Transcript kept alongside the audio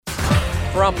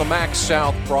From the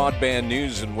MaxxSouth Broadband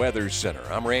News and Weather Center,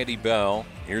 I'm Randy Bell.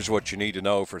 Here's what you need to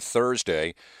know for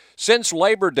Thursday. Since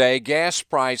Labor Day, gas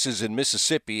prices in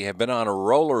Mississippi have been on a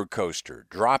roller coaster,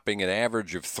 dropping an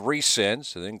average of 3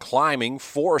 cents and then climbing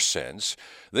 4 cents.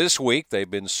 This week,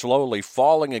 they've been slowly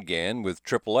falling again, with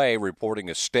AAA reporting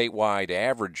a statewide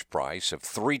average price of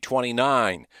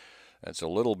 $3.29. That's a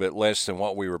little bit less than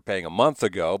what we were paying a month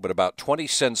ago, but about 20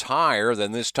 cents higher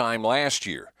than this time last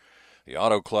year. The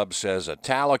Auto Club says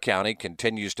Attala County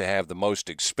continues to have the most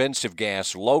expensive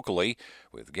gas locally,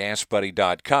 with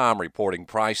GasBuddy.com reporting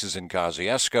prices in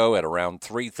Kosciusko at around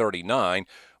 $3.39,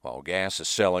 while gas is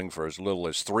selling for as little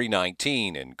as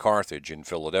 $3.19 in Carthage in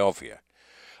Philadelphia.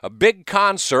 A big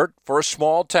concert for a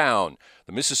small town.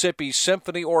 The Mississippi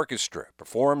Symphony Orchestra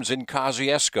performs in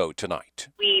Kosciusko tonight.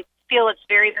 We feel it's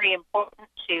very, very important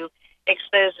to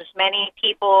expose as many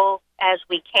people as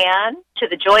we can to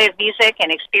the joy of music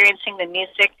and experiencing the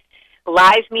music,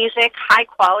 live music,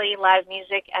 high-quality live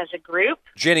music as a group.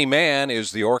 Jenny Mann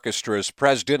is the orchestra's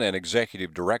president and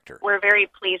executive director. We're very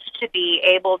pleased to be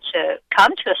able to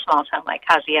come to a small town like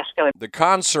Kosciusko. The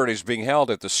concert is being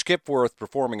held at the Skipworth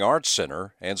Performing Arts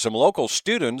Center, and some local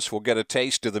students will get a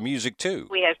taste of the music, too.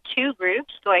 We have 2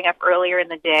 groups going up earlier in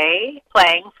the day,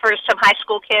 playing for some high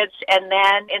school kids, and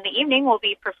then in the evening we'll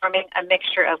be performing a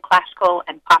mixture of classical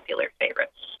and popular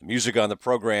favorites. Music on the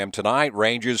program tonight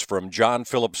ranges from John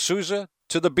Philip Sousa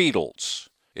to the Beatles.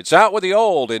 It's out with the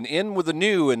old and in with the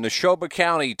new in Neshoba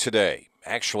County today.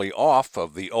 Actually off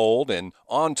of the old and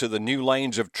onto the new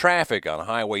lanes of traffic on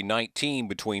Highway 19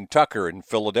 between Tucker and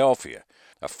Philadelphia.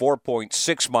 A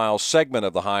 4.6-mile segment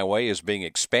of the highway is being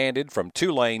expanded from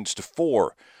 2 lanes to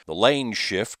 4. The lane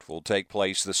shift will take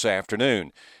place this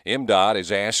afternoon. MDOT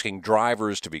is asking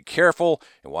drivers to be careful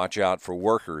and watch out for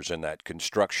workers in that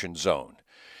construction zone.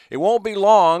 It won't be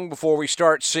long before we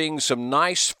start seeing some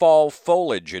nice fall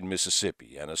foliage in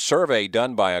Mississippi, and a survey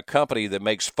done by a company that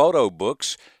makes photo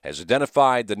books has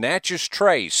identified the Natchez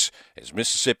Trace as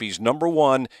Mississippi's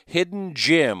 #1 hidden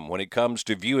gem when it comes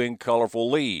to viewing colorful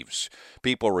leaves.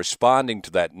 People responding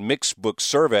to that mixed book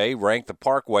survey ranked the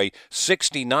parkway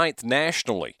 69th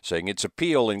nationally, saying its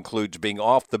appeal includes being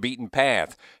off the beaten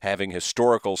path, having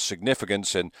historical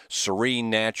significance and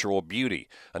serene natural beauty.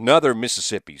 Another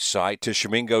Mississippi site,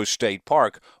 Tishomingo State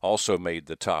Park, also made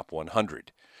the top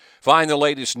 100. Find the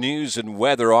latest news and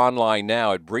weather online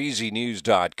now at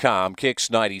breezynews.com,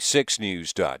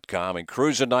 kicks96news.com, and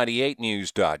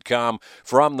cruisin98news.com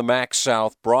from the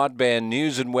MaxxSouth Broadband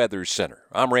News and Weather Center.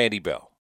 I'm Randy Bell.